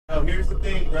No, here's the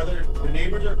thing, brother. The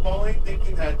neighbors are calling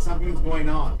thinking that something's going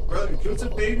on. Brother, do us a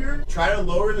favor. Try to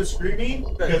lower the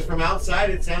screaming because from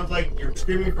outside it sounds like you're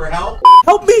screaming for help.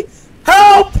 Help me!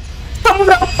 Help! Someone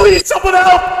help, please! Someone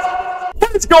help!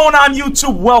 What's going on,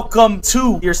 YouTube? Welcome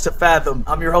to Fears to Fathom.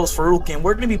 I'm your host, Farouk, and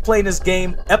we're going to be playing this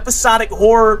game, Episodic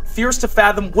Horror, Fears to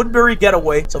Fathom, Woodbury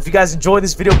Getaway. So if you guys enjoyed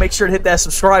this video, make sure to hit that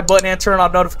subscribe button and turn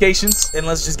on notifications, and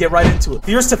let's just get right into it.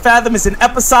 Fears to Fathom is an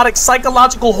episodic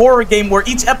psychological horror game where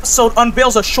each episode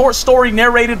unveils a short story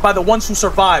narrated by the ones who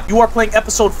survived. You are playing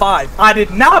episode 5. I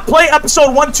did not play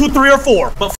episode 1, 2, 3, or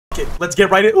 4, but f it. Let's get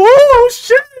right in. Oh,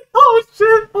 shit! Oh,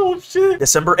 shit! Oh, shit!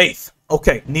 December 8th.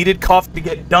 Okay, needed coffee to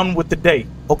get done with the day.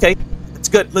 Okay, it's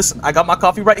good. Listen, I got my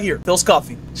coffee right here. Phil's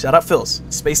Coffee. Shout out Phil's.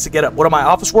 Space to get up. What am I?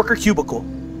 Office worker? Cubicle.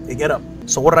 They get up.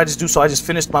 So what did I just do? So I just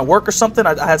finished my work or something?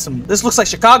 I had some... This looks like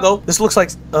Chicago. This looks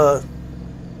like... Where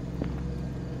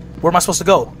am I supposed to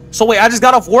go? So wait, I just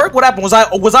got off work? What happened? Was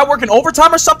I working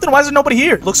overtime or something? Why is there nobody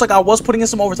here? Looks like I was putting in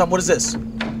some overtime. What is this?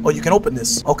 Oh, you can open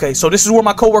this. Okay, so this is where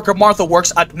my coworker Martha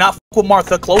works. I did not f with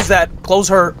Martha. Close that. Close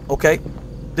her. Okay.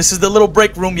 This is the little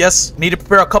break room, yes. Need to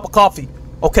prepare a cup of coffee.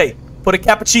 Okay, put a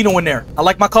cappuccino in there. I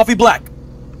like my coffee black.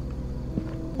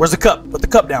 Where's the cup? Put the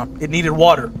cup down. It needed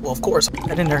water. Well, of course.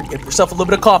 Get in there. Get yourself a little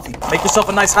bit of coffee. Make yourself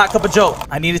a nice hot cup of joe.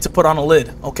 I needed to put on a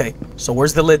lid. Okay, so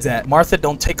where's the lids at? Martha,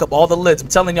 don't take up all the lids. I'm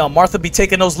telling y'all, Martha be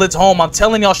taking those lids home. I'm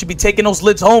telling y'all, she be taking those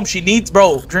lids home. She needs,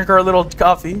 bro. Drink her a little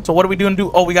coffee. So what are we doing?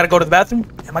 Oh, we gotta go to the bathroom?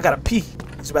 Damn, I gotta pee.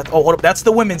 Oh, hold up. That's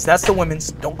the women's. That's the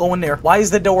women's. Don't go in there. Why is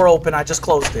the door open? I just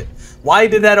closed it. Why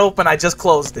did that open? I just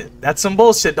closed it. That's some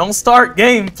bullshit. Don't start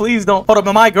game. Please don't. Hold up.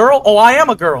 Am I a girl? Oh, I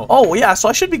am a girl. Oh, yeah. So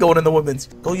I should be going in the women's.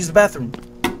 Go use the bathroom.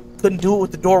 Couldn't do it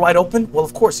with the door wide open? Well,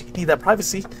 of course. You need that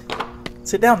privacy.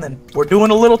 Sit down then. We're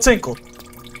doing a little tinkle.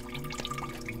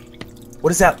 What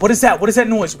is that? What is that? What is that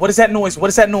noise? What is that noise? What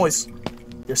is that noise?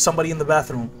 There's somebody in the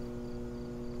bathroom.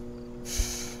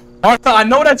 Martha, I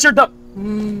know that's your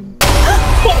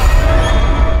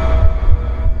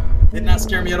Did not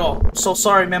scare me at all. I'm so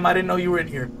sorry, ma'am. I didn't know you were in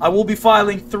here. I will be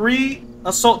filing 3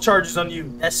 assault charges on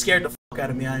you. That scared the fuck out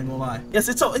of me, I ain't gonna lie. Yes,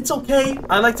 it's okay.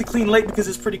 I like to clean late because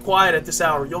it's pretty quiet at this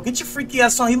hour. Yo, get your freaky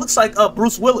ass on. He looks like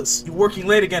Bruce Willis. You working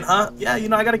late again, huh? Yeah, you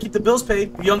know, I gotta keep the bills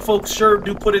paid. You young folks sure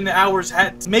do put in the hours.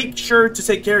 Make sure to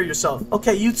take care of yourself.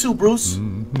 Okay, you too, Bruce.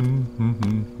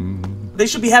 They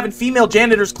should be having female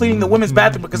janitors cleaning the women's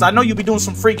bathroom because I know you'll be doing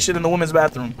some freak shit in the women's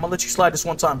bathroom. I'm gonna let you slide this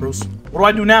one time, Bruce. What do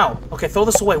I do now? Okay, throw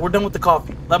this away. We're done with the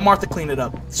coffee. Let Martha clean it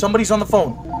up. Somebody's on the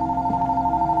phone.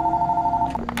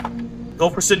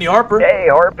 Go for Sydney Harper. Hey,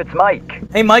 Harp, it's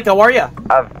Mike. Hey, Mike, how are ya?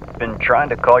 I've been trying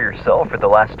to call your cell for the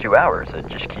last 2 hours. It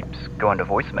just keeps going to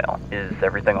voicemail. Is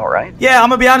everything alright? Yeah, I'm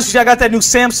gonna be honest with you. I got that new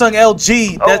Samsung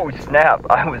LG. Oh, snap.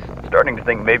 I was starting to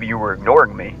think maybe you were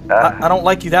ignoring me. I don't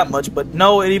like you that much, but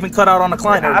no, it even cut out on the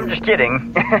client. I'm just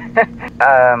kidding.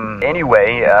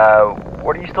 Anyway,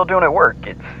 what are you still doing at work?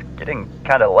 It's getting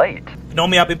kind of late. You know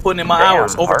me, I've been putting in my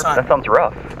hours, overtime. That sounds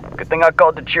rough. Good thing I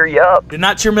called to cheer you up. Did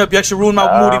not cheer me up. You actually ruined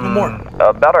my mood even more.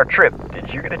 About our trip, did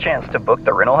you get a chance to book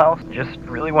the rental house? Just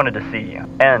really wanted to see you.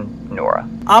 And Nora.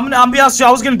 I'm be honest with you,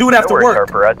 I was going to do it after work.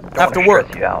 Harper, I don't after want to work.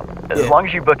 stress you out. As long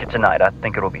as you book it tonight, I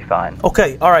think it'll be fine.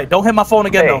 Okay, alright. Don't hit my phone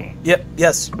again, Hey. though. Yep,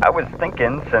 yes. I was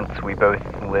thinking, since we both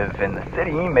live in the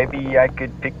city, maybe I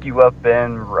could pick you up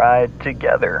and ride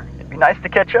together. It'd be nice to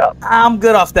catch up. I'm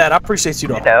good off that. I appreciate you,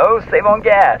 though. You know, save on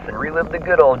gas and relive the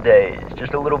good old days.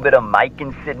 Just a little bit of Mike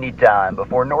and Sydney time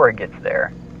before Nora gets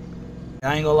there.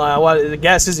 I ain't gonna lie. Well, the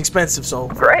gas is expensive, so...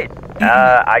 Great.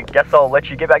 I guess I'll let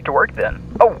you get back to work then.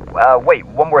 Oh, wait,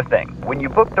 one more thing. When you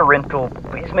book the rental,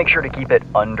 please make sure to keep it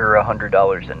under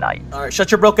 $100 a night. Alright,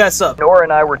 shut your broke ass up. Nora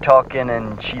and I were talking,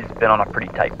 and she's been on a pretty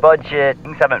tight budget.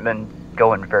 Things haven't been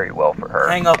going very well for her.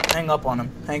 Hang up on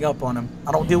him. Hang up on him.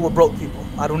 I don't deal with broke people.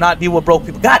 I do not deal with broke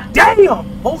people. God damn!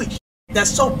 Holy shit.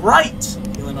 That's so bright.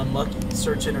 Feeling unlucky.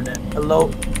 Search internet. Hello?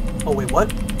 Oh, wait,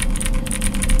 what?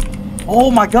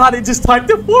 Oh my god, it just typed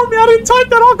it for me. I didn't type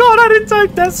that. Oh god, I didn't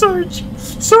type that. Search.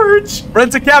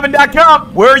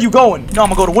 Rentacabin.com. Where are you going? No, I'm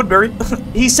gonna go to Woodbury.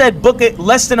 He said book it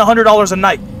less than $100 a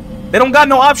night. They don't got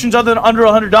no options other than under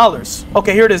 $100.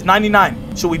 Okay, here it is,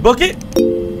 99. Should we book it?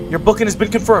 Your booking has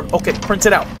been confirmed. Okay, print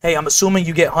it out. Hey, I'm assuming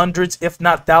you get hundreds, if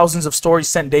not thousands of stories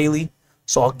sent daily.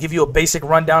 So I'll give you a basic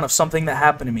rundown of something that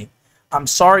happened to me. I'm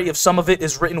sorry if some of it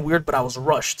is written weird, but I was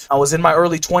rushed. I was in my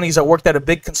early 20s. I worked at a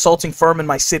big consulting firm in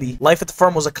my city. Life at the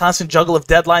firm was a constant juggle of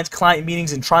deadlines, client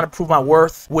meetings, and trying to prove my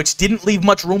worth, which didn't leave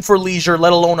much room for leisure,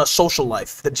 let alone a social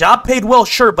life. The job paid well,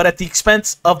 sure, but at the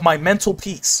expense of my mental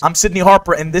peace. I'm Sydney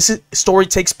Harper, and this story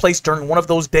takes place during one of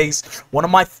those days. One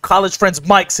of my college friends,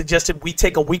 Mike, suggested we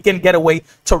take a weekend getaway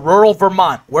to rural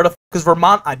Vermont. Where the Because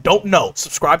Vermont, I don't know.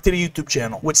 Subscribe to the YouTube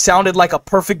channel, which sounded like a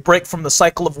perfect break from the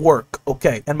cycle of work.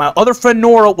 Okay. And my other friend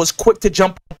Nora was quick to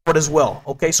jump on board as well.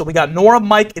 Okay. So we got Nora,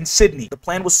 Mike, and Sydney. The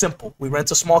plan was simple. We rent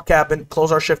a small cabin,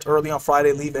 close our shift early on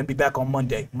Friday, leave, and be back on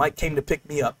Monday. Mike came to pick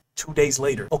me up 2 days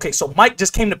later. Okay. So Mike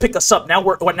just came to pick us up. Now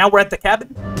we're at the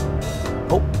cabin.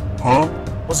 Oh. Huh?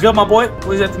 What's good, my boy?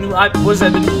 What is that? What is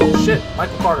that? Oh shit.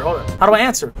 Michael Carter. Hold on. How do I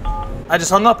answer? I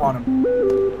just hung up on him.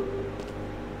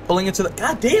 Pulling into the...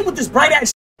 God damn, with this bright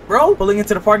ass bro. Pulling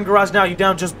into the parking garage now. You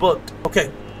down? Just booked. Okay.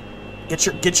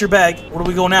 Get your bag. Where do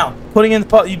we go now? Putting in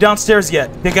the... You downstairs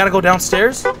yet? They gotta go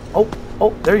downstairs? Oh,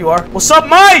 there you are. What's up,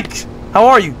 Mike? How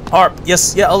are you? Harp.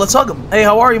 Yes, yeah, let's hug him. Hey,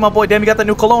 how are you, my boy? Damn, you got that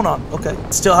new cologne on. Okay.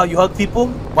 Still how you hug people?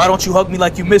 Why don't you hug me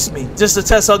like you miss me? Just a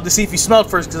test hug to see if you smelled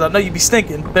first, because I know you be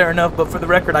stinking. Fair enough, but for the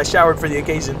record, I showered for the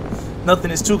occasion.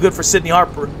 Nothing is too good for Sydney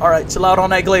Harper. All right, chill out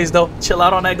on that glaze, though. Chill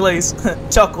out on that glaze.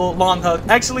 Chuckle, long hug.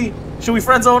 Actually, should we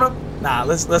friend zone him? Nah,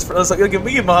 let's give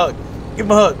him a hug. Give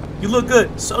him a hug. You look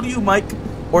good. So do you, Mike.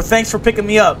 Or thanks for picking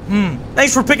me up.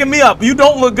 Thanks for picking me up. You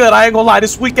don't look good. I ain't gonna lie.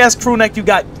 This weak ass crew neck you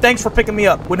got. Thanks for picking me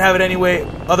up. Wouldn't have it any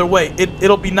other way.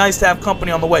 It'll be nice to have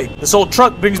company on the way. This old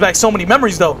truck brings back so many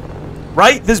memories, though.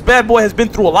 Right? This bad boy has been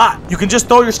through a lot. You can just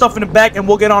throw your stuff in the back and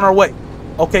we'll get on our way.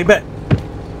 Okay, bet.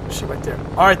 Shit right there.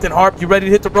 All right then, Harp. You ready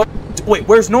to hit the road? Wait,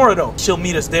 where's Nora though? She'll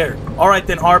meet us there. All right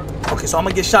then, Harp. Okay, so I'm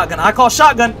gonna get shotgun. I call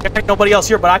shotgun. There ain't nobody else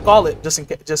here, but I call it just in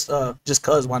case. Just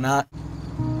cause. Why not?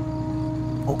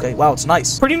 Okay, wow, it's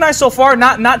nice. Pretty nice so far,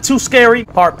 not too scary.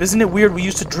 Harp, isn't it weird we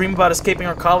used to dream about escaping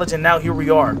our college and now here we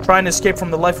are, trying to escape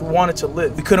from the life we wanted to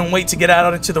live. We couldn't wait to get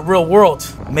out into the real world.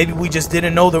 Maybe we just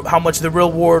didn't know how much the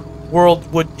real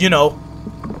world would, you know,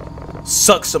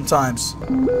 suck sometimes.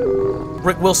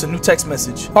 Rick Wilson, new text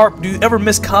message. Harp, do you ever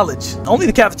miss college? Only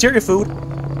the cafeteria food.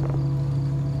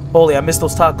 Holy, I miss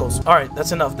those tacos. All right,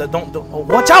 that's enough. Don't oh,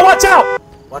 watch out, watch out!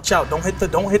 Watch out, don't hit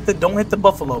the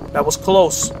buffalo. That was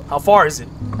close. How far is it?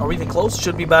 Are we even close?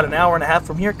 Should be about an hour and a half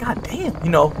from here. God damn. You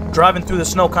know, driving through the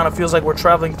snow kind of feels like we're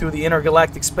traveling through the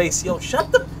intergalactic space. Yo,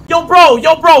 Yo, bro,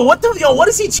 what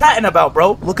is he chatting about,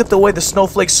 bro? Look at the way the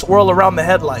snowflakes swirl around the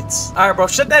headlights. All right, bro,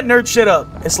 shut that nerd shit up.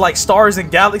 It's like stars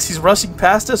and galaxies rushing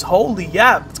past us. Holy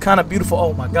yeah, it's kind of beautiful.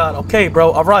 Oh my God. Okay,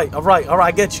 bro. All right.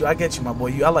 I get you, my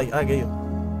boy. I get you.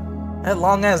 That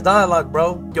long ass dialogue,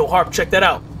 bro. Yo, Harp, check that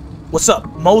out. What's up?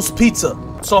 Moe's Pizza.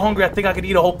 I'm so hungry I think I could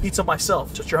eat a whole pizza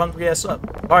myself. Shut your hungry ass up.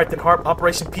 Alright then, Harp.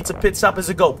 Operation Pizza Pit Stop is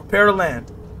a go. Prepare to land.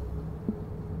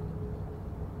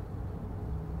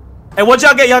 Hey, what'd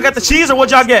y'all get? Y'all got the cheese or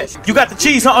what'd y'all get? You got the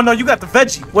cheese, huh? Oh no, you got the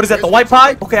veggie. What is that, the white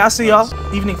pie? Okay, I see y'all.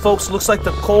 Evening, folks. Looks like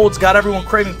the cold's got everyone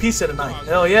craving pizza tonight.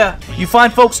 Hell yeah. You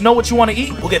fine folks know what you want to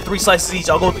eat? We'll get 3 slices each.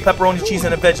 I'll go with the pepperoni, cheese,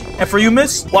 and a veggie. And for you,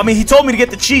 miss? Well, I mean, he told me to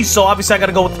get the cheese, so obviously I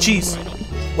gotta go with the cheese.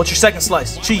 What's your second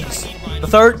slice? Cheese. The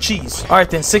third, cheese. All right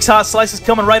then, 6 hot slices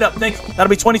coming right up. Thank you. That'll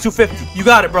be $22.50. You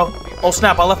got it, bro. Oh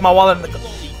snap! I left my wallet in the.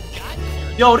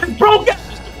 Yo, this broke.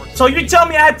 So you tell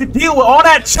me I had to deal with all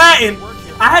that chatting?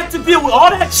 I had to deal with all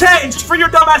that chatting just for your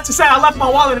dumb ass to say I left my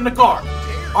wallet in the car.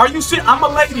 Are you serious? I'm a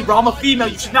lady, bro. I'm a female.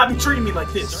 You should not be treating me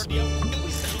like this.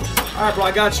 All right, bro.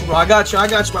 I got you, bro. I got you,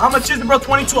 bro. How much is it, bro?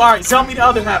 22. All right, sell me the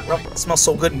other half, bro. It smells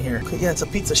so good in here. Yeah, it's a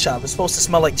pizza shop. It's supposed to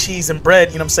smell like cheese and bread.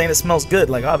 You know what I'm saying? It smells good.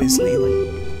 Like obviously,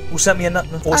 like. Who sent me a nut?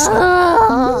 You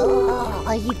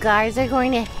guys are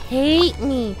going to hate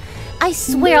me. I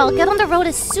swear I'll get on the road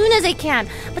as soon as I can.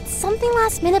 But something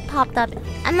last minute popped up.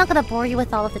 I'm not going to bore you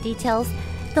with all of the details.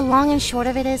 The long and short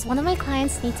of it is one of my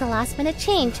clients needs a last minute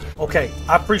change. Okay,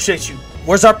 I appreciate you.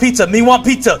 Where's our pizza? Me want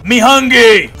pizza. Me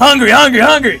hungry. Hungry.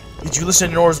 Did you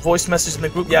listen to Nora's voice message in the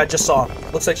group? Yeah, I just saw.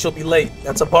 Looks like she'll be late.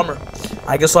 That's a bummer.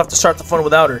 I guess we'll have to start the fun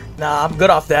without her. Nah, I'm good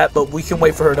off that, but we can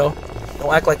wait for her though.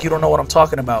 Don't act like you don't know what I'm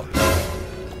talking about.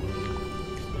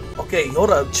 Okay, hold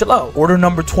up, chill out. Order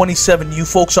number 27, you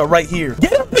folks are right here.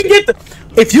 Get up and get the...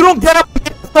 If you don't get up and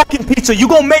get the fucking pizza, you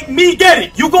gonna make me get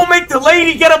it. You gonna make the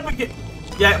lady get up and get...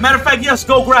 Yeah, matter of fact, yes,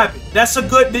 go grab it. That's a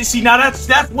good... See, now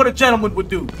that's what a gentleman would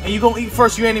do. And you gonna eat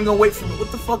first, you ain't even gonna wait for me.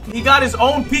 What the fuck? He got his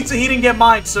own pizza, he didn't get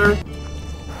mine, sir.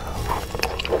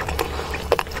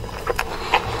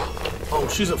 Oh,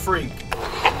 she's a freak.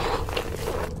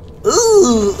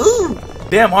 Ooh.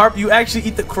 Damn, Harp, you actually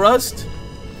eat the crust?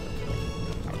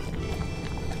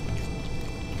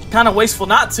 Kind of wasteful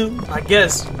not to, I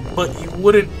guess. But you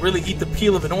wouldn't really eat the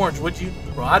peel of an orange, would you?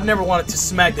 Bro, I'd never wanted to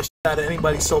smack the shit out of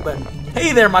anybody so bad.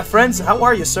 Hey there, my friends. How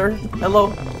are you, sir?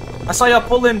 Hello. I saw y'all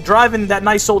pull in driving that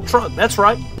nice old truck. That's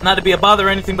right. Not to be a bother or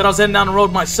anything, but I was heading down the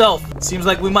road myself. Seems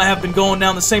like we might have been going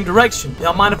down the same direction.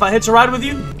 Y'all mind if I hitch a ride with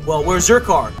you? Well, where's your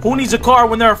car? Who needs a car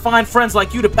when there are fine friends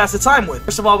like you to pass the time with?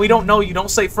 First of all, we don't know you. Don't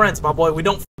say friends, my boy. We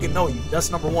don't fucking know you. That's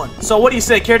number one. So what do you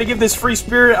say? Care to give this free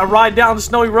spirit a ride down the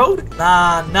snowy road?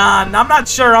 Nah, I'm not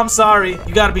sure. I'm sorry.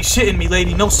 You gotta be shitting me,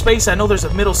 lady. No space. I know there's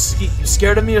a middle seat. You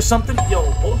scared of me or something? Yo,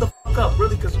 hold the fuck up,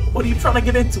 really? Because what are you trying to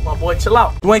get into, my boy? Chill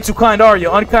out. You ain't too kind, are you?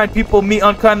 Unkind people meet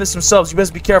unkindness themselves. You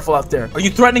best be careful out there. Are you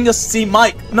threatening us to see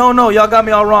Mike? No, y'all got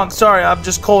me all wrong. Sorry, I'm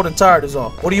just cold and tired is all.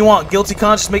 What do you want? Guilty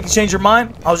conscience make you change your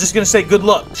mind? I was just gonna say good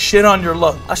luck. Shit on your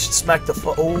luck. I should smack the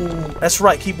fuck. Oh, that's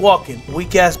right. Keep walking.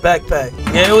 Weak ass backpack.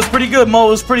 Yeah, it was pretty good, Mo.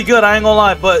 It was pretty good. I ain't gonna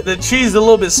lie, but the cheese is a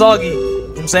little bit soggy. You know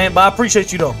what I'm saying? But I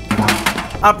appreciate you though.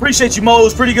 I appreciate you, Mo. It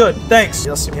was pretty good. Thanks.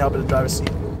 Y'all see me out in the driver's seat.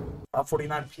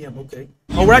 5:49 p.m. Okay.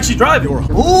 Oh, we're actually driving.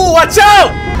 Ooh, watch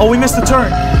out! Oh, we missed the turn.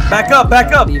 Back up,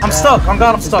 back up. I'm stuck. Oh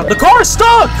God, I'm stuck. The car is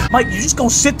stuck. Mike, you just gonna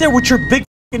sit there with your big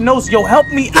nose? Yo, help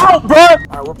me out, bro. All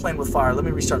right, we're playing with fire. Let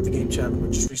me restart the game, chat. Let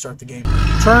me just restart the game.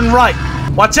 Turn right.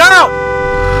 Watch out!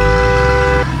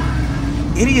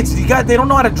 Idiots. They don't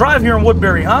know how to drive here in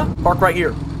Woodbury, huh? Park right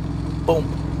here.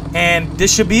 Boom. And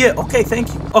this should be it. Okay,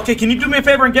 thank you. Okay, can you do me a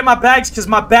favor and get my bags? Because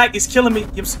my bag is killing me.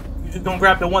 You just gonna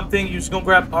grab the one thing. You just gonna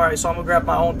grab. All right, so I'm gonna grab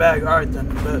my own bag. All right, then.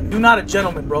 But you're not a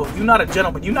gentleman, bro. You're not a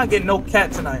gentleman. You're not getting no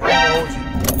cat tonight. I'm gonna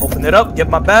hold you. Open it up. Get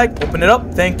my bag. Open it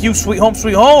up. Thank you. Sweet home,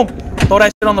 sweet home. Throw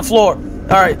that shit on the floor.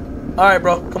 All right,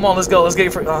 bro. Come on, let's go. Let's get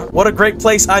it for. What a great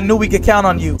place. I knew we could count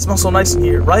on you. It smells so nice in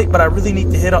here, right? But I really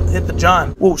need to hit the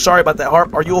John. Whoa, sorry about that,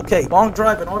 Harp. Are you okay? Long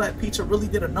drive and all that pizza really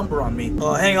did a number on me.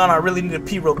 Hang on. I really need to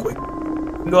pee real quick.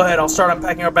 Go ahead, I'll start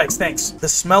unpacking our bags, thanks. The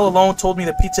smell alone told me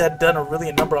the pizza had done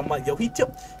a number. I'm like, yo,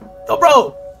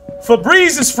 bro,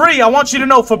 Febreze is free. I want you to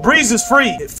know Febreze is free.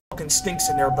 It fucking stinks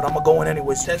in there, but I'm gonna go in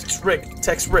anyways. Text Rick.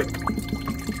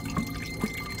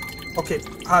 Okay,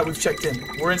 hi, we've checked in.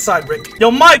 We're inside, Rick.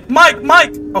 Yo, Mike!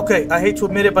 Okay, I hate to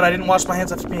admit it, but I didn't wash my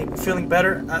hands after feeling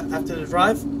better after the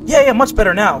drive. Yeah, much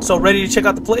better now. So, ready to check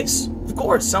out the place? Of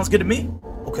course, sounds good to me.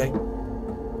 Okay.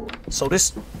 So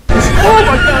this oh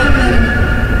my God!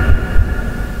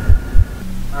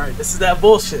 Alright, this is that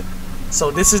bullshit.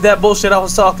 So this is that bullshit I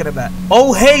was talking about.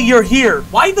 Oh, hey, you're here.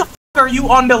 Why the f are you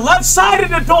on the left side of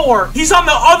the door? He's on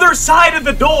the other side of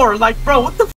the door. Like, bro,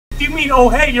 what the f do you mean, oh,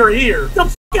 hey, you're here? Get the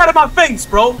f out of my face,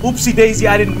 bro. Oopsie daisy,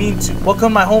 I didn't mean to. Welcome to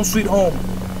my home sweet home.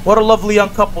 What a lovely young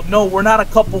couple. No, we're not a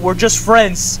couple. We're just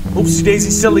friends. Oopsie daisy,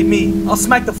 silly me. I'll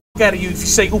smack the f out of you if you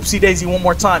say oopsie daisy one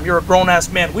more time. You're a grown-ass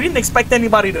man. We didn't expect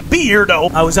anybody to be here, though.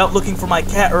 I was out looking for my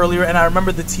cat earlier, and I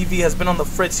remember the TV has been on the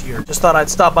fritz here. Just thought I'd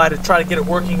stop by to try to get it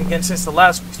working again since the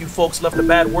last few folks left a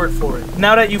bad word for it.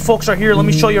 Now that you folks are here, let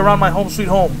me show you around my home sweet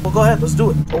home. Well, go ahead. Let's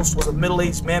do it. Host was a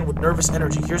middle-aged man with nervous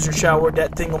energy. Here's your shower.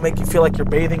 That thing will make you feel like you're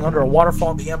bathing under a waterfall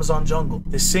in the Amazon jungle.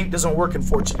 This sink doesn't work,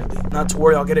 unfortunately. Not to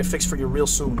worry, I'll get it fixed for you real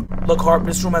soon. Look, Harp,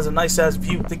 this room has a nice-ass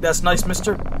view. Think that's nice,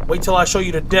 mister? Wait till I show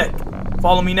you the deck.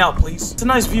 Follow me now, please. It's a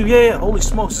nice view. Yeah. Holy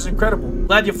smokes, it's incredible.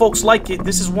 Glad you folks like it.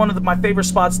 This is one of my favorite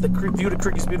spots. The view of the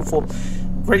creek is beautiful.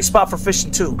 Great spot for fishing,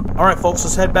 too. Alright, folks,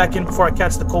 let's head back in before I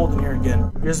catch the cold in here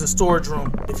again. Here's the storage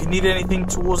room. If you need anything,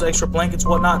 tools, extra blankets,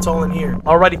 whatnot, it's all in here.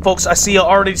 Alrighty, folks, I see you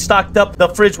already stocked up the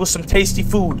fridge with some tasty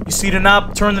food. You see the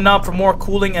knob? Turn the knob for more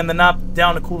cooling and the knob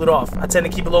down to cool it off. I tend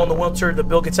to keep it low in the winter. The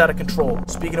bill gets out of control.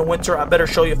 Speaking of winter, I better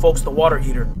show you folks the water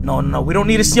heater. No, we don't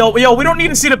need to see... Yo, we don't need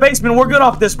to see the basement. We're good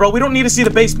off this, bro. We don't need to see the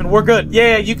basement. We're good.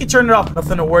 Yeah, you can turn it off.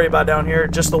 Nothing to worry about down here.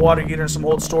 Just the water heater and some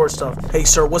old storage stuff. Hey,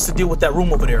 sir, what's the deal with that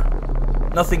room over there?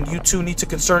 Nothing you two need to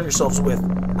concern yourselves with.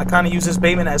 I kind of use this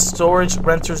basement as storage.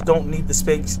 Renters don't need the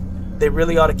space. They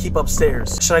really ought to keep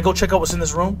upstairs. Should I go check out what's in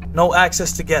this room? No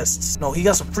access to guests. No, he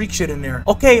got some freak shit in there.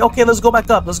 Okay, let's go back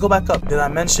up. Did I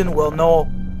mention? Well, no.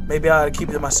 Maybe I ought to keep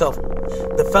it to myself.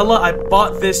 The fella I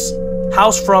bought this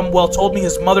house from, well, told me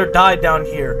his mother died down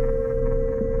here.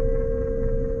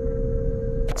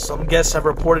 Some guests have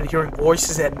reported hearing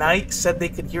voices at night, said they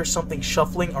could hear something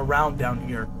shuffling around down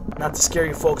here. Not to scare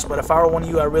you folks, but if I were one of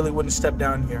you, I really wouldn't step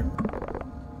down here.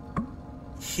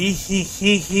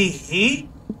 He?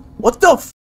 What the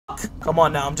fuck? Come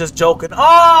on now, I'm just joking.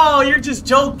 Oh, you're just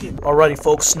joking. Alrighty,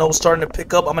 folks, snow's starting to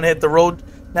pick up. I'm gonna hit the road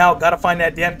now. Gotta find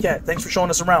that damn cat. Thanks for showing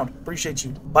us around. Appreciate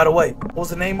you. By the way, what was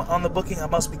the name on the booking? I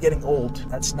must be getting old.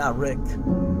 That's not Rick.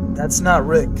 That's not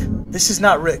Rick. This is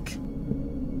not Rick.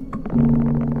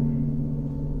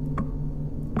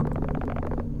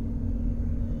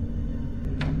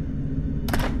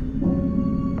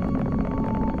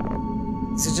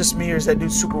 Is it just me or is that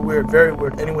dude super weird? Very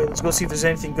weird. Anyway, let's go see if there's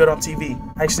anything good on TV.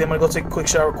 Actually, I'm gonna go take a quick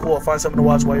shower. Cool, I'll find something to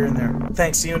watch while you're in there.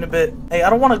 Thanks, see you in a bit. Hey, I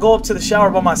don't want to go up to the shower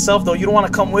by myself though. You don't want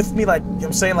to come with me? Like, you know what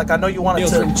I'm saying? Like, I know you want to.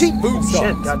 Shit,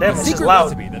 goddamn, it's just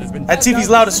loud. That TV's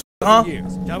loud as huh?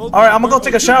 Alright, I'm gonna go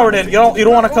take a shower then. You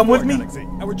don't want to come with me?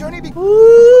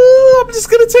 Ooh, I'm just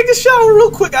gonna take a shower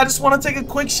real quick. I just want to take a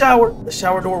quick shower. The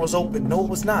shower door was open. No, it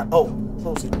was not. Oh,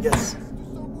 close it. Yes.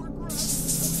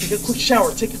 Take a quick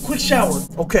shower. Take a quick shower.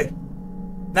 Okay.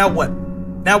 Now what?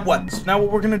 Now what? So now what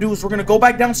we're gonna do is we're gonna go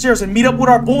back downstairs and meet up with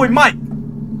our boy Mike.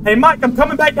 Hey Mike, I'm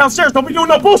coming back downstairs. Don't be doing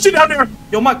no bullshit down there.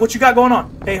 Yo Mike, what you got going on?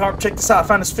 Hey Harp, check this out. I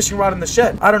found this fishing rod in the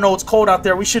shed. I don't know, it's cold out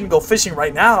there. We shouldn't go fishing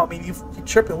right now. I mean, you're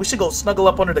tripping. We should go snuggle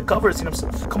up under the covers. You know what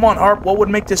I'm saying? Come on, Harp. What would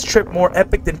make this trip more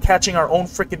epic than catching our own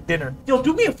freaking dinner? Yo,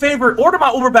 do me a favor. Order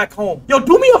my Uber back home. Yo,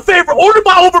 do me a favor. Order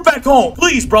my Uber back home.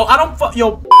 Please, bro. I don't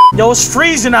Yo, it's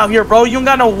freezing out here, bro. You don't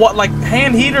got no, what, like,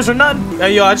 hand heaters or nothing?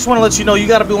 Hey, yo, I just want to let you know you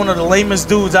got to be one of the lamest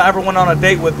dudes I ever went on a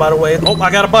date with, by the way. Oh,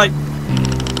 I got a bite.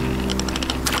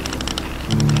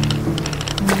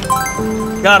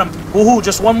 Got him. Woohoo,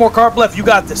 just one more carb left. You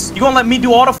got this. You gonna let me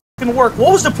do all the fucking work?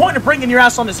 What was the point of bringing your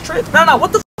ass on this trip? No,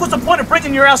 what the f was the point of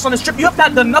bringing your ass on this trip? You have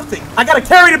not done nothing. I gotta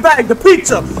carry the bag, the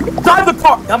pizza, drive the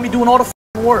car. Got me doing all the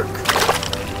fucking work.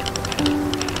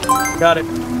 Got it.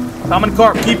 Common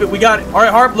carb. Keep it. We got it. All right,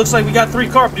 Harp. Looks like we got 3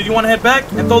 carb. Did you want to head back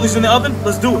and throw these in the oven?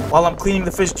 Let's do it. While I'm cleaning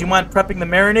the fish, do you mind prepping the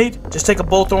marinade? Just take a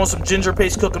bowl, throw in some ginger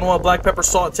paste, cooking oil, black pepper,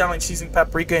 salt, Italian seasoning,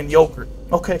 paprika, and yogurt.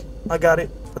 Okay, I got it.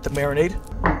 Put the marinade.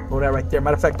 Throw that right there.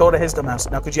 Matter of fact, throw it at his dumbass.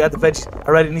 Now, could you add the veggies?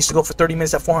 Alright, it needs to go for 30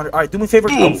 minutes at 400. Alright, do me a favor.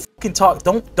 Don't fucking talk.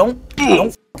 Don't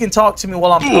fucking talk to me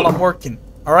while I'm working.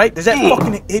 Alright? Does that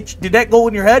fucking itch? Did that go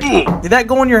in your head? Did that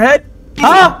go in your head?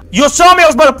 Huh? You saw me. I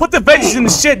was about to put the veggies in the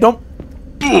shit. Don't.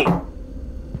 Hit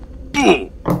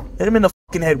him in the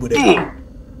fucking head with it.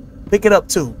 Pick it up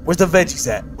too. Where's the veggies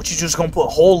at? What, you just gonna put a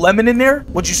whole lemon in there?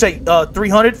 What'd you say?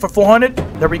 300 for 400?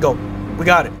 There we go. We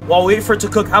got it. While we wait for it to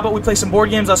cook, how about we play some board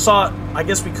games? I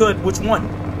guess we could. Which one?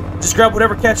 Just grab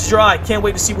whatever catches your eye. Can't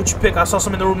wait to see what you pick. I saw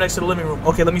some in the room next to the living room.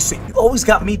 Okay, let me see. You always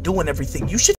got me doing everything.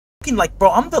 You should fucking, like,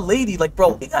 bro, I'm the lady. Like,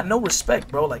 bro, you got no respect,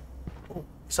 bro. Like, oh,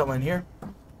 something in here?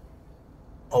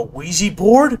 A Ouija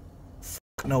board?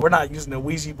 Fuck no, we're not using a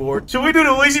Ouija board. Should we do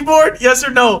the Ouija board? Yes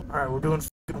or no? All right, we're doing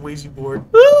fucking Ouija board.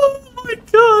 Oh my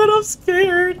god, I'm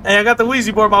scared. Hey, I got the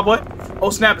Ouija board, my boy. Oh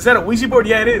snap, is that a Ouija board?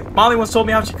 Yeah, it is. Molly once told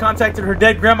me how she contacted her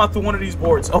dead grandma through one of these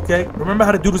boards. Okay, remember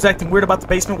how the dude was acting weird about the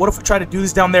basement? What if we try to do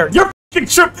this down there? You're fucking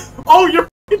tripping. Oh, you're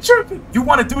fucking tripping. You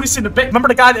want to do this in the basement? Remember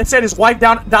the guy that said his wife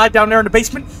died down there in the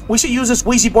basement? We should use this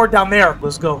Ouija board down there.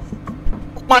 Let's go.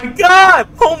 Oh my god!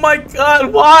 Oh my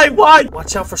god! Why?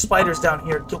 Watch out for spiders down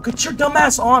here. Yo, get your dumb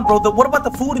ass on, bro. What about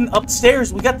the food in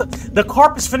upstairs? We got the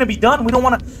carpet's finna be done. We don't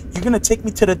wanna. You're gonna take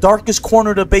me to the darkest corner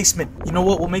of the basement. You know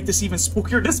what? We'll make this even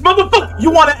spookier. This motherfucker. You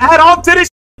wanna add on to this?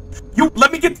 You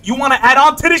wanna add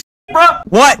on to this, bro?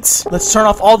 What? Let's turn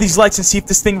off all these lights and see if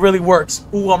this thing really works.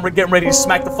 Ooh, I'm getting ready to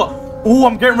smack the Ooh,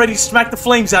 I'm getting ready to smack the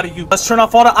flames out of you. Let's turn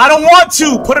off all the. I don't want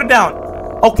to. Put it down.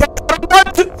 Okay.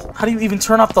 How do you even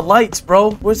turn off the lights,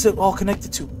 bro? Where's it all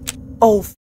connected to? Oh,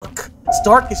 fuck. It's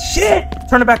dark as shit.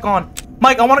 Turn it back on.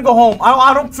 Mike, I want to go home.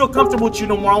 I don't feel comfortable with you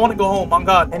no more. I want to go home. On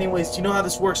God. Anyways, do you know how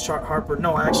this works, Harper?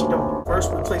 No, I actually don't.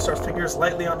 First, we place our fingers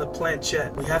lightly on the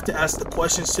planchette. We have to ask the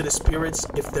questions to the spirits.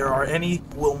 If there are any,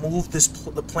 we'll move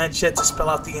the planchette to spell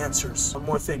out the answers. One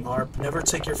more thing, Harp. Never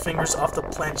take your fingers off the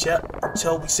planchette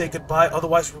until we say goodbye.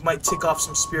 Otherwise, we might tick off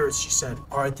some spirits, she said.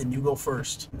 All right, then you go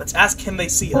first. Let's ask, can they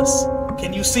see us?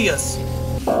 Can you see us?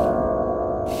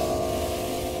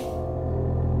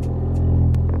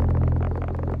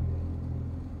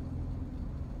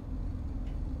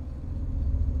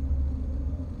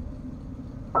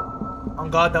 On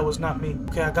God, that was not me.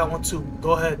 Okay, I got one too.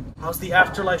 Go ahead. How's the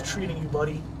afterlife treating you,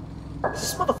 buddy? Does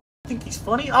this motherfucker think he's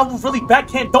funny? I will really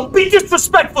backhand. Don't be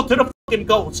disrespectful to the fucking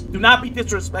ghost. Do not be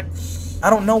disrespectful.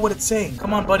 I don't know what it's saying.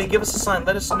 Come on, buddy. Give us a sign.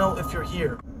 Let us know if you're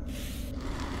here.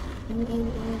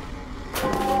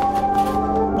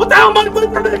 What the hell, Mike?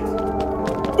 Wait for me!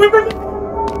 Wait for me!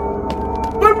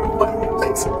 Wait for me!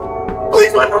 Please!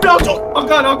 Please wait for me!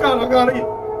 Oh God.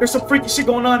 There's some freaky shit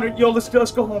going on. Yo, let's go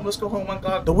home. Let's go home. My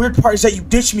God. The weird part is that you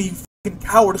ditched me, you fucking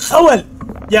coward. Khawal!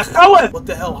 Yeah, Khawal! What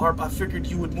the hell, Harp? I figured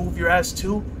you would move your ass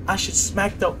too. I should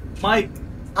smack the Mike.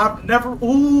 I've never.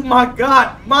 Oh my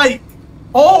God, Mike!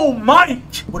 Oh, Mike!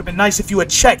 Would have been nice if you had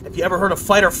checked. Have you ever heard of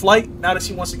fight or flight? Now that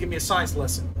she wants to give me a science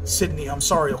lesson. Sydney, I'm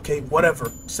sorry, okay?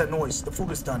 Whatever. It's that noise. The food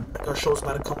is done. Our show's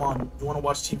about to come on. You want to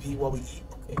watch TV while we eat?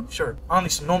 Okay, sure.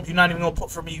 Honestly, no, you're not even gonna put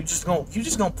for me. You just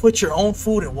gonna put your own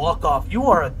food and walk off. You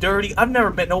are a dirty. I've never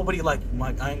met nobody like you,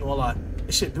 Mike. I ain't gonna lie.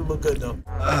 This shit do look good though.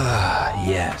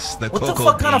 Yes, the What the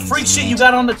cocoa fuck kind of beans freak shit you need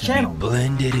got on the to be channel?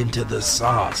 blended into the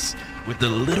sauce with a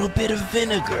little bit of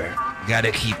vinegar.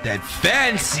 Gotta keep that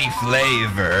fancy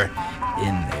flavor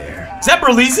in there. Is that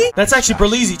Berleezy? That's actually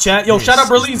Berleezy, chat. Yo, shout out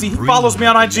This is Berleezy. He the follows me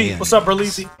on IG. brilliant What's up,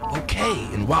 Berleezy? Okay,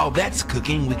 and while that's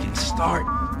cooking, we can start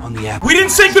on the apple. We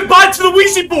didn't say goodbye to the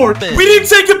Ouija board. We didn't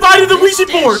say goodbye to the Ouija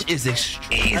board. Is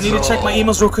extreme. I need to check my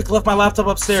emails real quick. Left my laptop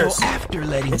upstairs. So after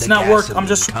letting It's the not work. I'm gasoline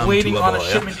just come waiting to on a boil,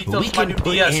 shipment details we for my can new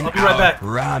put DS. in I'll be right our back.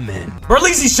 Ramen.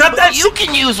 Berleezy, shut that You shit.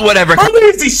 can use whatever.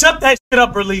 Berleezy, shut that shit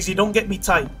up, Berleezy. Don't get me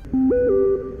tight.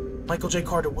 Michael J.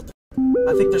 Carter, what the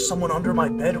I think there's someone under my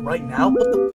bed right now.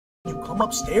 What the You come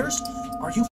upstairs?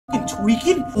 Are you fucking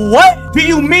tweaking? What do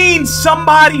you mean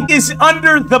somebody is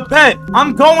under the bed?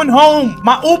 I'm going home.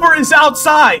 My Uber is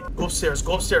outside. Go upstairs.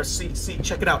 Go upstairs. See.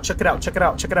 Check it out. Check it out. Check it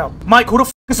out. Check it out. Mike, who the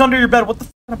fuck is under your bed? What the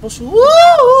fuck kind of bullshit?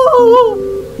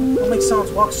 Woo! Don't make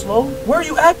sounds. Walk slow. Where are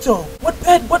you at, though? What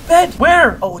bed? What bed?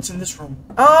 Where? Oh, it's in this room.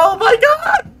 Oh my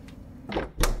god!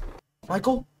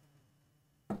 Michael?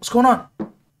 What's going on?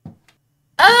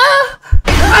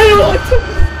 I don't want to.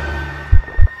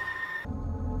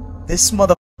 This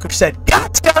motherfucker said,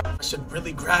 gotcha! I should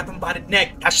really grab him by the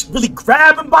neck. I should really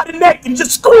grab him by the neck and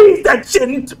just squeeze that shit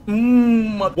into.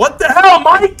 What the hell,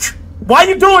 Mike? Why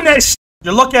you doing that shit?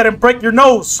 You look at him, break your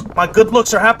nose. My good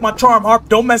looks are half my charm, Harp.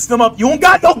 Don't mess them up. You don't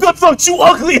got no good looks. You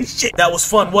ugly as shit. That was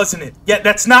fun, wasn't it? Yeah,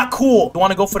 that's not cool. You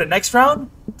want to go for the next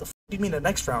round? What the f do you mean the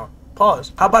next round?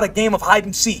 Pause. How about a game of hide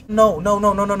and seek? No.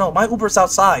 My Uber's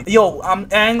outside. Yo, I ain't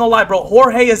gonna lie, bro.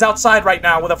 Jorge is outside right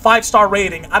now with a 5-star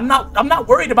rating. I'm not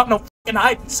worried about no fucking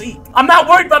hide and seek. I'm not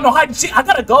worried about no hide and seek. I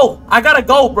gotta go,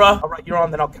 bruh. All right, you're on.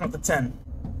 Then I'll count to 10.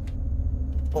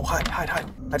 Oh, hide. I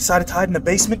decided to hide in the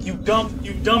basement. You dumb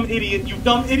idiot.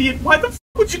 Why the f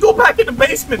would you go back in the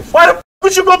basement? Why the f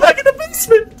would you go back in the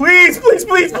basement? Please.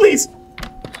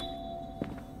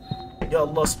 Ya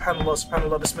Allah,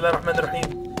 subhanallah,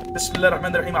 bismillahirrahmanirrahim.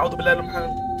 Bismillahirrahmanirrahim. A'udhu billah.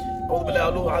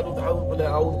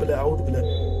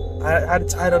 I had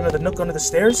to hide under the nook under the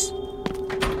stairs.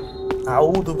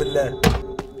 A'udhu billah.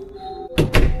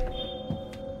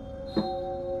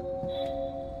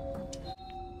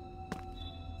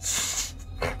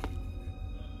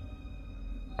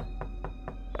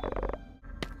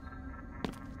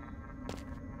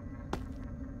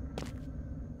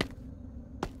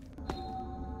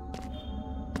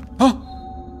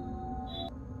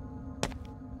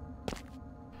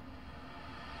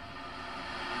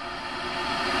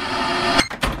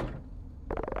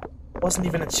 Wasn't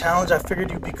even a challenge. I figured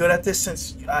you'd be good at this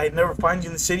since I never find you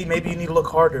in the city. Maybe you need to look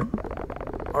harder.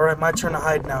 Alright, my turn to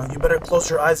hide now. You better close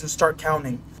your eyes and start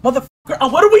counting.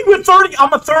 Motherfucker, what are we with 30?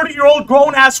 I'm a 30-year-old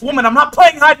grown-ass woman. I'm not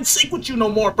playing hide and seek with you no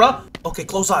more, bruh. Okay,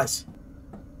 close eyes.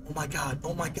 Oh my god.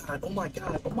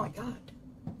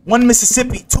 1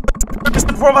 Mississippi, 2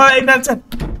 4 5 8 9 10.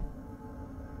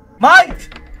 Mike,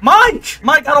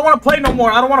 I don't want to play no more.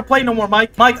 Mike, I don't want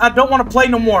to play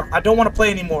no more. I don't want to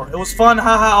play anymore. It was fun,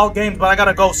 haha, all games, but I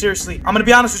gotta go, seriously. I'm gonna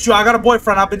be honest with you, I got a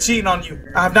boyfriend. I've been cheating on you.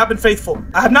 I have not been faithful. To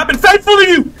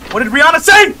you. What did Rihanna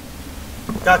say?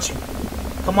 Got you.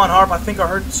 Come on, Harp, I think I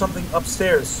heard something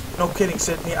upstairs. No kidding,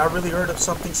 Sydney. I really heard of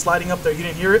something sliding up there. You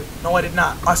didn't hear it? No, I did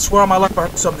not. I swear on my life I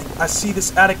heard something. I see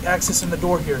this attic access in the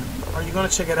door here. Are you gonna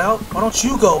check it out? Why don't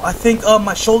you go? I think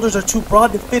my shoulders are too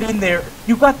broad to fit in there.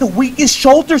 You got the weakest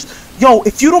shoulders. Yo,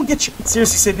 if you don't get your...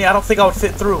 Seriously, Sydney, I don't think I would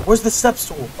fit through. Where's the step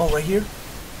stool? Oh, right here?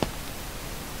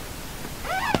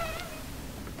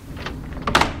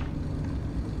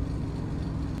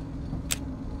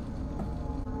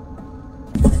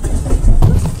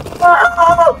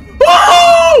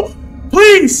 Oh!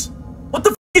 Please! What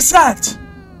the f is that?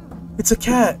 It's a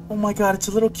cat. Oh my god, it's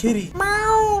a little kitty.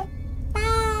 Meow.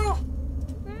 Meow.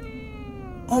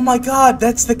 Oh my god,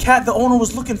 that's the cat the owner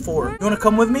was looking for. You wanna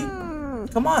come with me?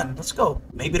 Come on, let's go.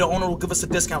 Maybe the owner will give us a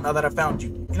discount now that I found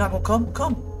you. You're not gonna come?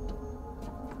 Come.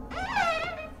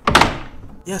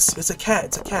 Yes, it's a cat.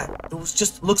 It's a cat. It was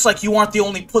just... Looks like you aren't the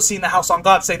only pussy in the house. On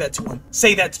God, say that to him.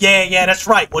 Say that. Yeah, that's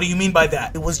right. What do you mean by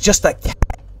that? It was just a cat.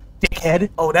 Dickhead.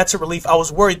 Oh, that's a relief. I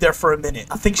was worried there for a minute.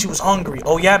 I think she was hungry.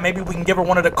 Oh yeah, maybe we can give her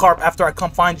one of the carp after I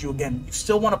come find you again. You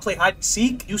still want to play hide and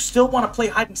seek?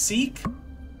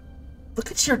 Look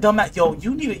at your dumb ass. Yo,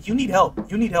 you need help.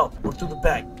 Go through the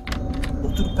bag.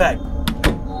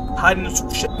 Hide in the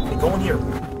shit. Okay, go in here.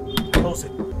 Close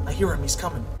it. I hear him. He's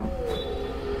coming.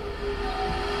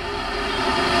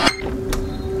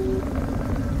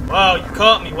 Wow, you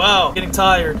caught me. Wow. Getting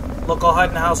tired. Look, I'll hide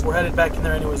in the house. We're headed back in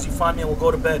there anyways. You find me and we'll go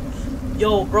to bed.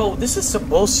 Yo, bro, this is some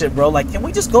bullshit, bro. Like, can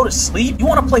we just go to sleep? You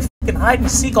want to play fucking hide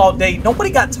and seek all day? Nobody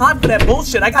got time for that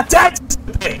bullshit. I got taxes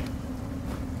to pay.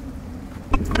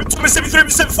 Mississippi 3,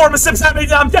 Mississippi 4, Mississippi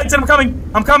 7, I'm dead. I'm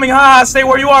coming. I'm coming. Ah, stay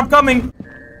where you are. I'm coming.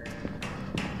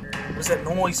 What is that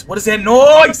noise? What is that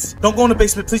noise? Don't go in the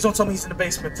basement. Please don't tell me he's in the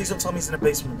basement. Please don't tell me he's in the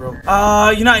basement, bro.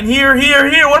 You're not in here.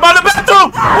 What about the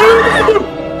bathroom?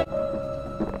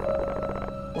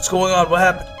 What's going on? What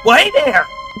happened? Well, hey there.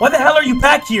 Why the hell are you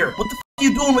back here? What the f are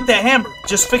you doing with that hammer?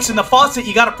 Just fixing the faucet?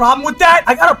 You got a problem with that?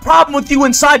 I got a problem with you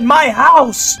inside my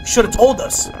house. You should have told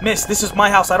us. Miss, this is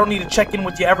my house. I don't need to check in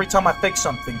with you every time I fix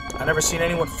something. I never seen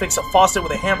anyone fix a faucet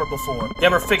with a hammer before. You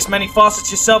ever fixed many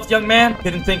faucets yourself, young man?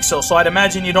 Didn't think so. So I'd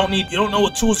imagine you don't know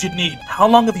what tools you'd need. How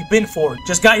long have you been for?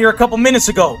 Just got here a couple minutes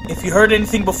ago. If you heard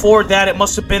anything before that, it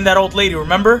must have been that old lady,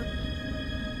 remember?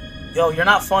 Yo, you're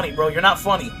not funny, bro. You're not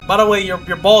funny. By the way, you're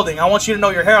balding. I want you to know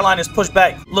your hairline is pushed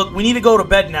back. Look, we need to go to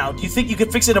bed now. Do you think you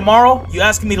could fix it tomorrow? You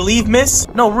asking me to leave, miss?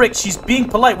 No, Rick, she's being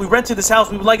polite. We rented this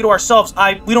house. We would like it to ourselves.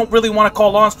 We don't really want to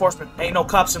call law enforcement. Ain't no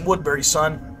cops in Woodbury,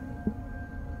 son.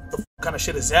 What the f kind of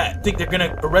shit is that? Think they're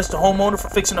gonna arrest a homeowner for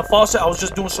fixing a faucet? I was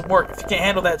just doing some work. If you can't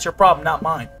handle that, it's your problem, not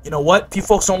mine. You know what? If you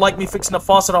folks don't like me fixing the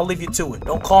faucet, I'll leave you to it.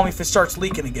 Don't call me if it starts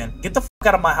leaking again. Get the f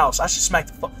out of my house. I should smack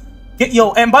the fuck.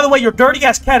 Yo, and by the way, your dirty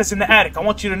ass cat is in the attic. I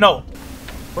want you to know.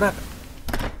 What happened?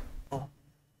 Oh.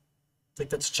 I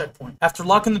think that's a checkpoint. After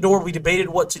locking the door, we debated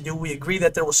what to do. We agreed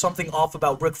that there was something off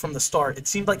about Rick from the start. It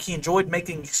seemed like he enjoyed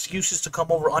making excuses to come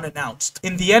over unannounced.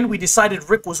 In the end, we decided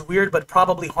Rick was weird, but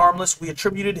probably harmless. We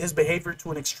attributed his behavior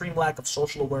to an extreme lack of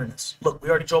social awareness. Look, we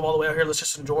already drove all the way out here. Let's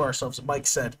just enjoy ourselves, Mike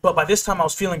said. But by this time, I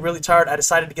was feeling really tired. I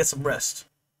decided to get some rest.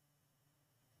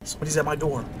 Somebody's at my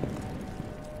door.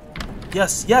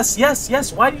 Yes.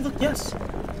 Why do you look? Yes.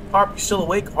 Harp, you still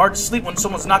awake? Hard to sleep when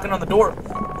someone's knocking on the door.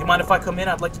 You mind if I come in?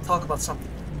 I'd like to talk about something.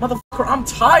 Motherfucker, I'm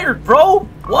tired, bro.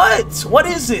 What? What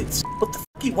is it? What the f?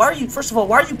 Why are you? First of all,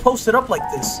 why are you posted up like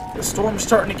this? The storm's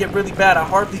starting to get really bad. I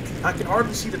can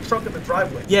hardly see the truck in the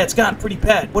driveway. Yeah, it's gotten pretty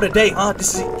bad. What a day, huh?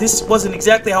 This wasn't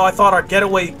exactly how I thought our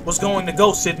getaway was going to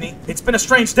go, Sydney. It's been a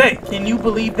strange day. Can you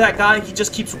believe that guy? He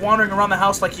just keeps wandering around the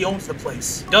house like he owns the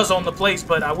place. He does own the place,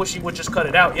 but I wish he would just cut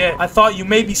it out. Yeah, I thought you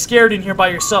may be scared in here by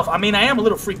yourself. I mean, I am a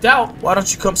little freaked out. Why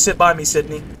don't you come sit by me,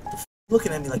 Sydney? What the f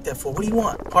looking at me like that for? What do you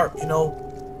want? Harp, you know.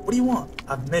 What do you want?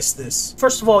 I've missed this.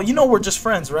 First of all, you know we're just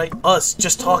friends, right? Us,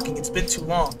 just talking. It's been too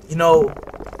long. You know,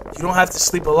 you don't have to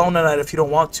sleep alone tonight if you don't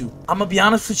want to. I'm gonna be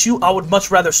honest with you, I would much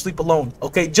rather sleep alone,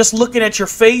 okay? Just looking at your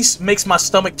face makes my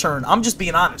stomach turn. I'm just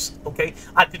being honest, okay?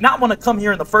 I did not want to come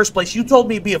here in the first place. You told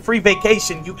me it'd be a free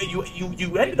vacation.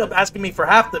 You ended up asking me for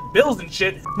half the bills and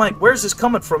shit. Mike, where's this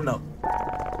coming from, though?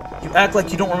 You act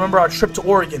like you don't remember our trip to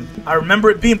Oregon. I remember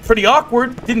it being pretty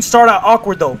awkward. Didn't start out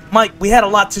awkward, though. Mike, we had a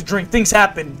lot to drink. Things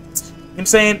happened. You know what I'm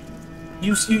saying?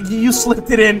 You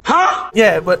slipped it in. Huh?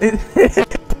 Yeah, but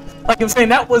like I'm saying,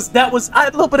 that was I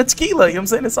had a little bit of tequila. You know what I'm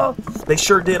saying? It's all. They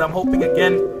sure did. I'm hoping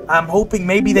again. I'm hoping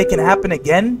maybe they can happen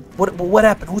again. What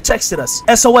happened? Who texted us?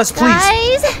 SOS, please.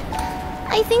 Guys,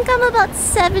 I think I'm about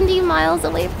 70 miles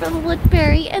away from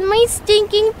Woodbury, and my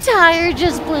stinking tire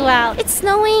just blew out. It's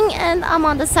snowing, and I'm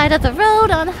on the side of the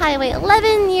road on Highway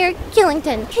 11 near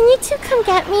Killington. Can you two come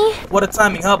get me? What a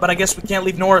timing, huh? But I guess we can't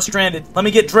leave Nora stranded. Let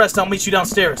me get dressed. I'll meet you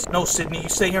downstairs. No, Sydney, you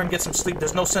stay here and get some sleep.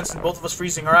 There's no sense in both of us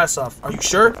freezing our ass off. Are you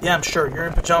sure? Yeah, I'm sure. You're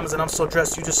in pajamas and I'm still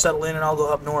dressed. You just settle in and I'll go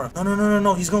help Nora.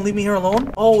 No. He's gonna leave me here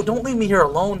alone? Oh, don't leave me here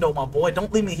alone, though, my boy.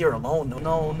 Don't leave me here alone.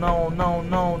 No,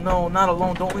 not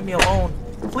alone. Don't leave me alone.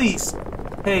 Please.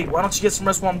 Hey, why don't you get some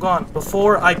rest while I'm gone?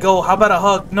 Before I go, how about a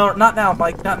hug? No, not now,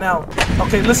 Mike, not now.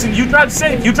 Okay, listen, you drive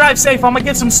safe. You drive safe. I'm gonna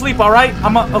get some sleep, all right?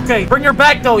 Okay. Bring her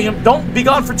back, though. Don't be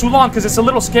gone for too long, because it's a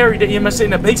little scary that you're in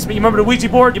the basement. You remember the Ouija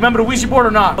board? You remember the Ouija board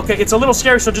or not? Okay, it's a little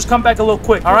scary, so just come back a little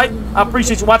quick, all right? I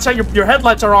appreciate you. Watch out, your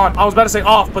headlights are on. I was about to say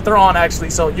off, but they're on, actually,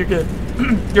 so you're good.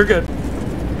 You're good.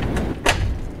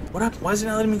 What happened? Why is he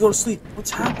not letting me go to sleep?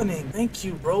 What's happening? Thank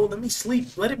you, bro. Let me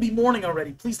sleep. Let it be morning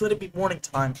already. Please let it be morning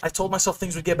time. I told myself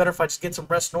things would get better if I just get some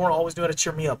rest. Nora always knew how to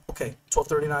cheer me up. Okay,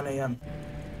 12:39 a.m.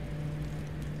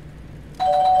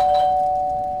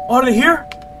 Are they here?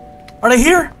 Are they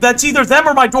here? That's either them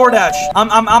or my DoorDash.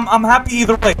 I'm happy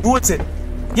either way. Who is it?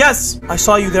 Yes! I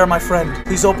saw you there, my friend.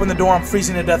 Please open the door. I'm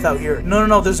freezing to death out here.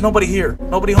 No. There's nobody here.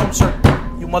 Nobody home, sir.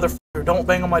 You motherfucker. Don't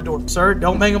bang on my door. Sir,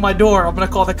 don't bang on my door. I'm gonna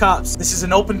call the cops. This is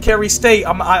an open carry state.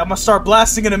 I'm gonna start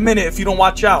blasting in a minute if you don't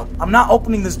watch out. I'm not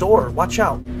opening this door. Watch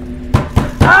out.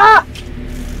 Ah!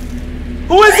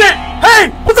 Who is it? Hey!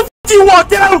 What the f do you want?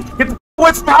 Get out! Get the f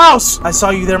away from my house! I saw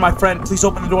you there, my friend. Please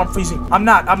open the door. I'm freezing. I'm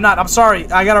not. I'm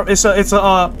sorry. I gotta. It's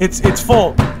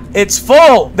full. It's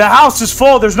full. The house is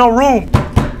full. There's no room.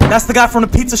 That's the guy from the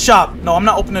pizza shop. No, I'm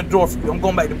not opening the door for you. I'm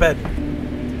going back to bed.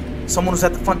 Someone was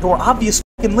at the front door. Obviously.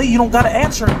 fucking Lee. You don't gotta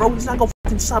answer him, bro. He's not gonna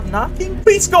fucking stop knocking.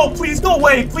 Please go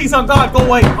away. Please, on God, go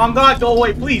away. On God, go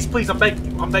away. Please, I'm begging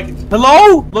you.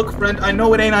 Hello? Look, friend, I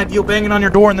know it ain't ideal banging on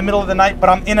your door in the middle of the night, but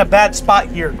I'm in a bad spot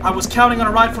here. I was counting on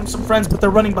a ride from some friends, but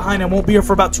they're running behind and won't be here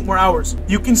for about 2 more hours.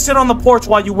 You can sit on the porch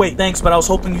while you wait. Thanks, but I was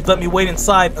hoping you'd let me wait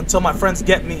inside until my friends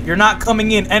get me. You're not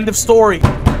coming in. End of story.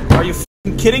 Are you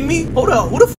fucking kidding me? Hold up.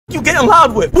 Who the fuck you getting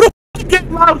loud with? Who the fuck you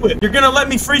getting loud with? You're gonna let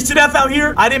me freeze to death out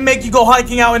here? I didn't make you go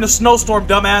hiking out in a snowstorm,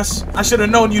 dumbass. I should have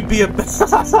known you'd be a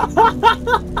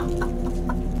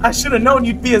I should have known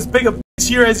you'd be as big a bitch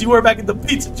here as you were back at the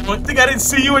pizza joint. Think I didn't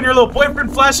see you and your little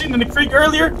boyfriend flashing in the creek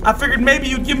earlier? I figured maybe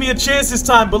you'd give me a chance this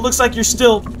time, but looks like you're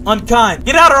still unkind.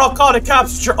 Get out or I'll call the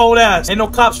cops with your old ass. Ain't no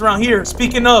cops around here.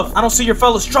 Speaking of, I don't see your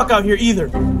fella's truck out here either.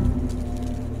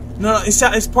 No,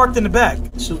 it's parked in the back.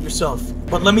 Suit yourself.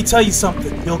 But let me tell you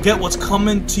something. You'll get what's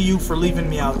coming to you for leaving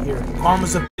me out here.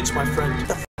 Karma's a bitch, my friend. Get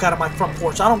the fuck out of my front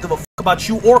porch. I don't give a fuck about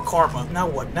you or karma. Now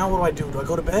what? Now what do? Do I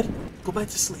go to bed? Go back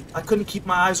to sleep. I couldn't keep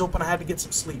my eyes open. I had to get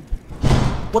some sleep.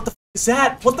 What the fuck is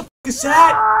that? What the fuck is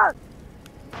that?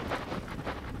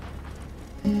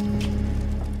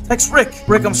 Text Rick.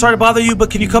 Rick, I'm sorry to bother you, but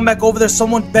can you come back over there?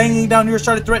 Someone banging down here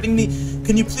started threatening me.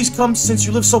 Can you please come since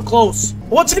you live so close?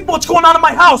 What's going on in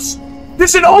my house?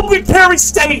 This is an open carry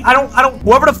state. I don't,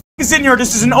 whoever the fuck is in here,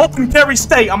 this is an open carry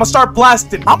state. I'm gonna start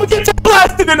blasting. I'm gonna get you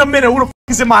blasted in a minute. Who the fuck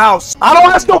is in my house? I don't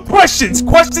ask no questions.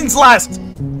 Questions last.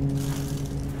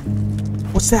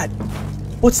 What's that?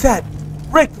 What's that?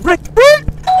 Rick!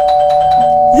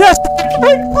 Yes,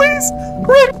 Rick, please!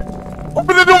 Rick!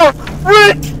 Open the door!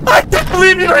 Rick! I can't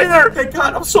believe you're here! Thank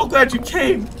God, I'm so glad you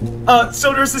came.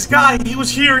 So there's this guy, he was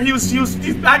here, he's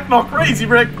acting all crazy,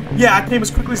 Rick. Yeah, I came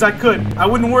as quickly as I could. I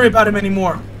wouldn't worry about him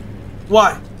anymore.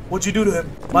 Why? What'd you do to him?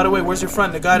 By the way, where's your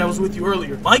friend, the guy that was with you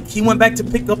earlier? Mike, he went back to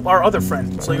pick up our other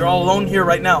friend. So you're all alone here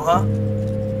right now, huh?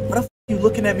 What the f are you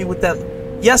looking at me with that?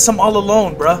 Yes, I'm all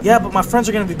alone, bruh. Yeah, but my friends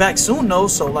are gonna be back soon, though,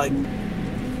 so like...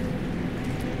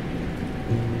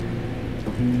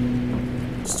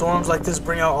 Storms like this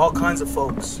bring out all kinds of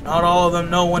folks. Not all of them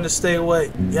know when to stay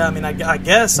away. Yeah, I mean, I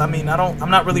guess. I mean, I'm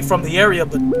not really from the area,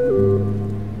 but...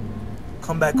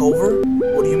 Come back over?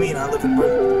 What do you mean? I live in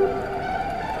Brooklyn.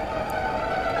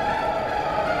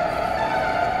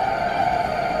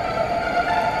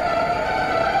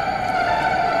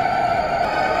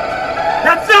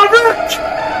 That's not Rick!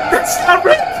 That's not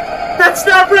Rick! That's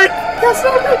not Rick! That's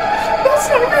not Rick! That's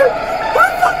not Rick! What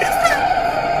the fuck is that?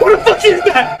 What the fuck is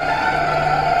that?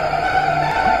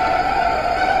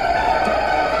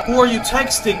 Who are you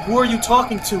texting? Who are you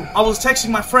talking to? I was texting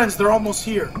my friends. They're almost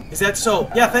here. Is that so?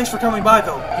 Yeah, thanks for coming by,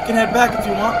 though. You can head back if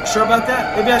you want. Sure about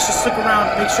that? Maybe I should stick around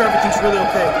and make sure everything's really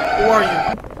okay. Who are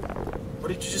you? What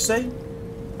did you just say?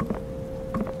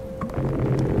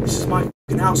 This is my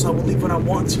house. I will leave when I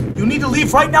want to. You need to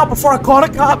leave right now before I call the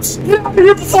cops. Get out of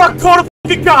here before I call the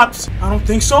fucking cops. I don't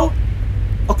think so.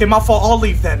 Okay, my fault. I'll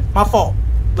leave then. My fault.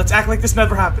 Let's act like this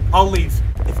never happened. I'll leave.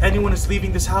 If anyone is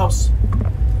leaving this house,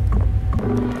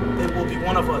 it will be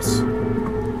one of us.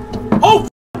 Oh!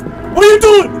 What are you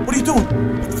doing? What are you doing?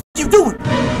 What the f are you doing?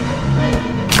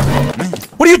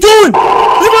 What are you doing? What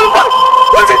are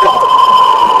you doing?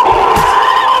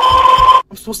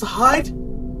 I'm supposed to hide?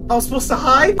 I was supposed to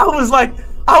hide? I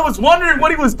was wondering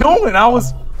what he was doing. I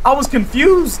was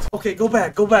confused. Okay, go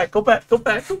back.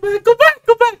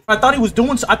 I thought he was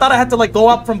doing I thought I had to like go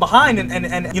up from behind and you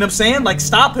know what I'm saying? Like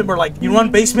stop him or like you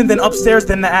run basement, then upstairs,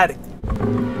 then the attic.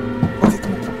 Okay,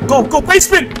 come on. Go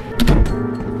basement!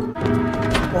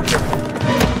 Okay.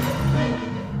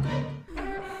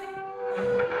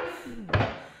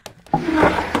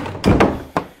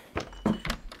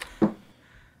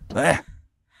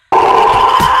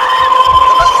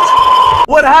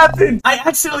 What happened? I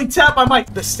accidentally tapped my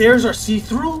mic. The stairs are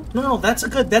see-through? No, that's a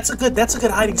good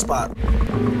hiding spot.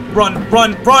 Run!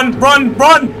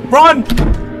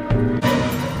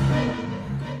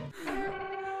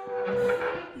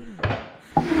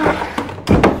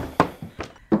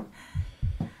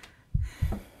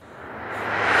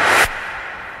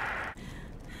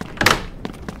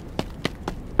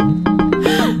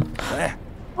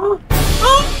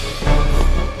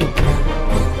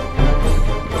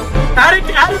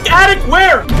 Attic,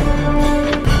 where?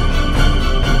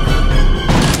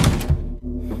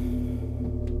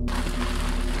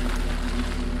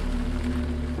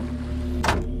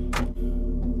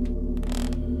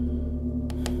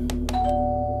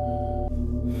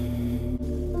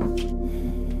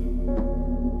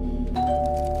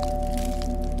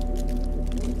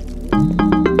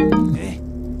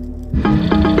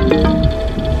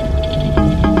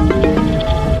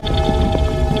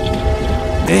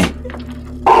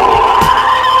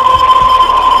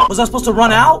 Was I supposed to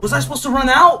run out? Was I supposed to run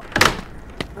out?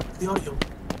 The audio.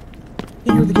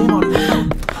 You hear the game audio.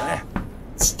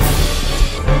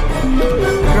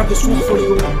 Grab this tool before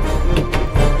you go in.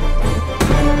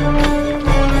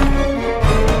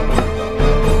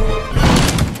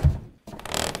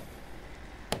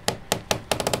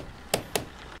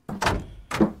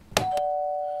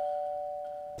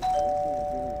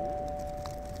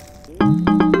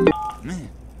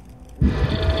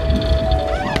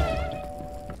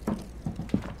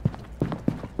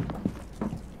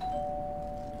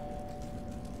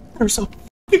 There's a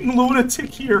fucking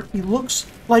lunatic here. He looks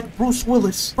like Bruce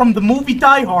Willis from the movie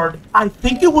Die Hard. I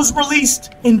think it was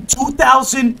released in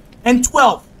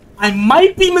 2012. I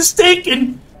might be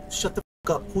mistaken. Shut the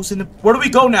fuck up. Who's in the... Where do we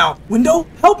go now? Window?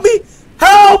 Help me!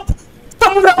 Help!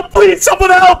 Someone help, please! Someone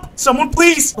help! Someone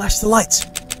please! Flash the lights.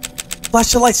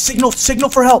 Flash the lights. Signal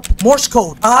for help. Morse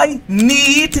code. I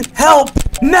need help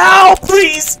now,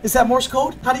 please! Is that Morse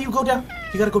code? How do you go down?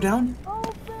 You gotta go down?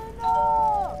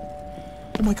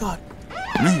 Oh my god.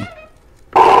 Dan Weber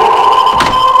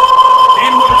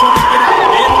told me to get out.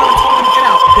 Dan Weber told me to get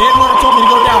out. Dan Weber told me to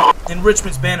go down.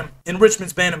 Enrichment's ban him.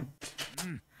 Enrichment's ban him. Yes,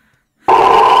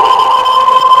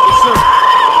 sir.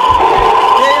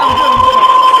 Yeah, I'm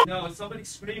good. No, it's somebody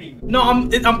screaming. No, I'm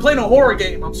playing a horror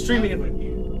game. I'm streaming it.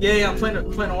 Yeah, I'm playing a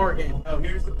horror game. Oh,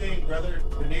 here's the thing, brother.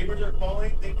 The neighbors are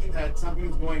calling thinking that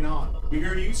something's going on. We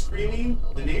heard you screaming.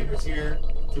 The neighbor's here,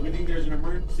 so we think there's an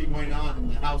emergency going on in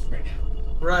the house right now.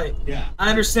 Right. Yeah. I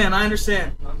understand.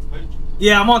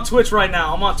 Yeah, I'm on Twitch right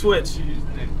now. I'm on Twitch.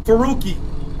 Faruqi.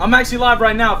 I'm actually live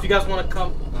right now if you guys want to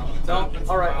come. No?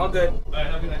 Alright, all good.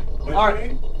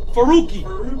 Alright. Faruqi.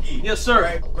 Faruqi. Yes, sir.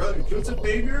 Alright, brother, do us a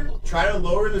favor. Try to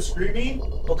lower the screaming.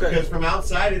 Okay. Because from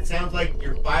outside it sounds like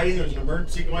you're fighting. There's an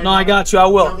emergency going on. No, I got you. I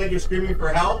It will. sounds like you're screaming for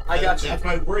help. I got you. That's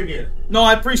why we're here. No,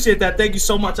 I appreciate that. Thank you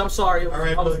so much. I'm sorry.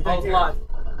 Alright, I was brother, take care. live.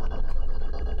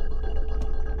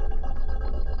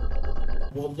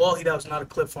 Wallahi, that was not a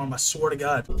clip for him, I swear to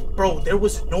God. Bro, there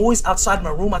was noise outside my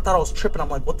room. I thought I was tripping. I'm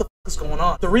like, what the f is going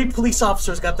on? 3 police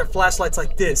officers got their flashlights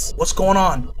like this. What's going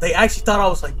on? They actually thought I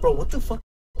was like, bro, what the fuck?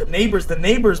 The neighbors,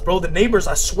 bro, the neighbors,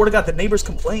 I swear to God, the neighbors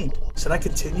complained. Should I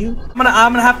continue? I'm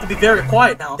gonna have to be very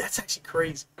quiet now. That's actually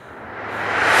crazy.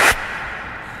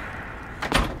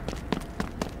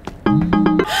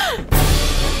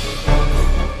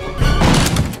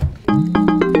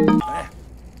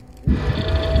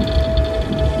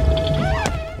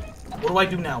 What do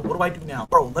I do now? What do I do now?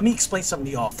 Bro, let me explain something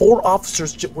to y'all. 4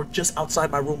 officers were just outside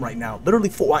my room right now. Literally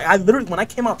 4. I literally, when I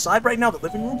came outside right now, the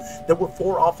living room, there were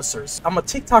 4 officers. I'm a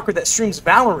TikToker that streams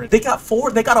Valorant. They got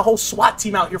a whole SWAT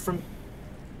team out here from...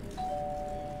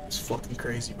 It's fucking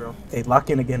crazy, bro. Hey, lock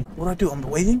in again. What do I do? I'm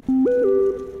waiting?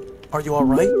 Are you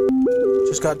alright?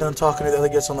 Just got done talking to the other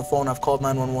guys on the phone. I've called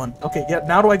 911. Okay, yeah,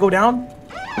 now do I go down?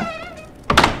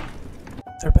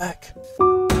 They're back.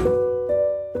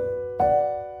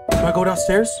 Do I go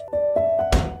downstairs?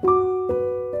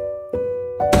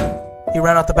 He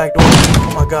ran out the back door.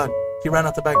 Oh my god. He ran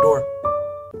out the back door.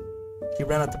 He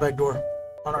ran out the back door.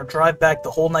 On our drive back, the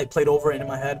whole night played over in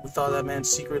my head. We thought that man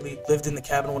secretly lived in the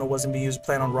cabin when it wasn't being used,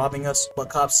 planned on robbing us. But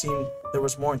cops seemed there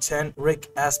was more intent. Rick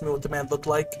asked me what the man looked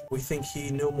like. We think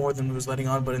he knew more than he was letting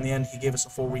on, but in the end, he gave us a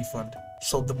full refund.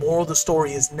 So the moral of the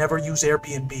story is never use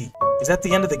Airbnb. Is that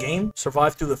the end of the game?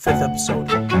 Survive through the 5th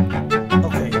episode.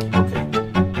 Okay.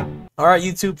 Alright,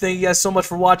 YouTube, thank you guys so much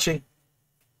for watching.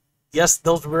 Yes,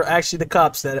 those were actually the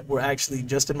cops that were actually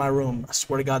just in my room. I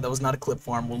swear to God, that was not a clip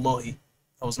farm. Wallahi.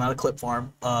 That was not a clip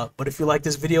farm. But if you like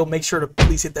this video, make sure to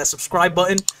please hit that subscribe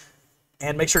button.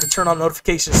 And make sure to turn on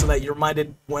notifications so that you're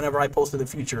reminded whenever I post in the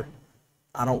future.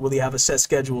 I don't really have a set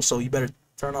schedule, so you better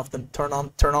turn on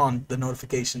the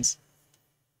notifications.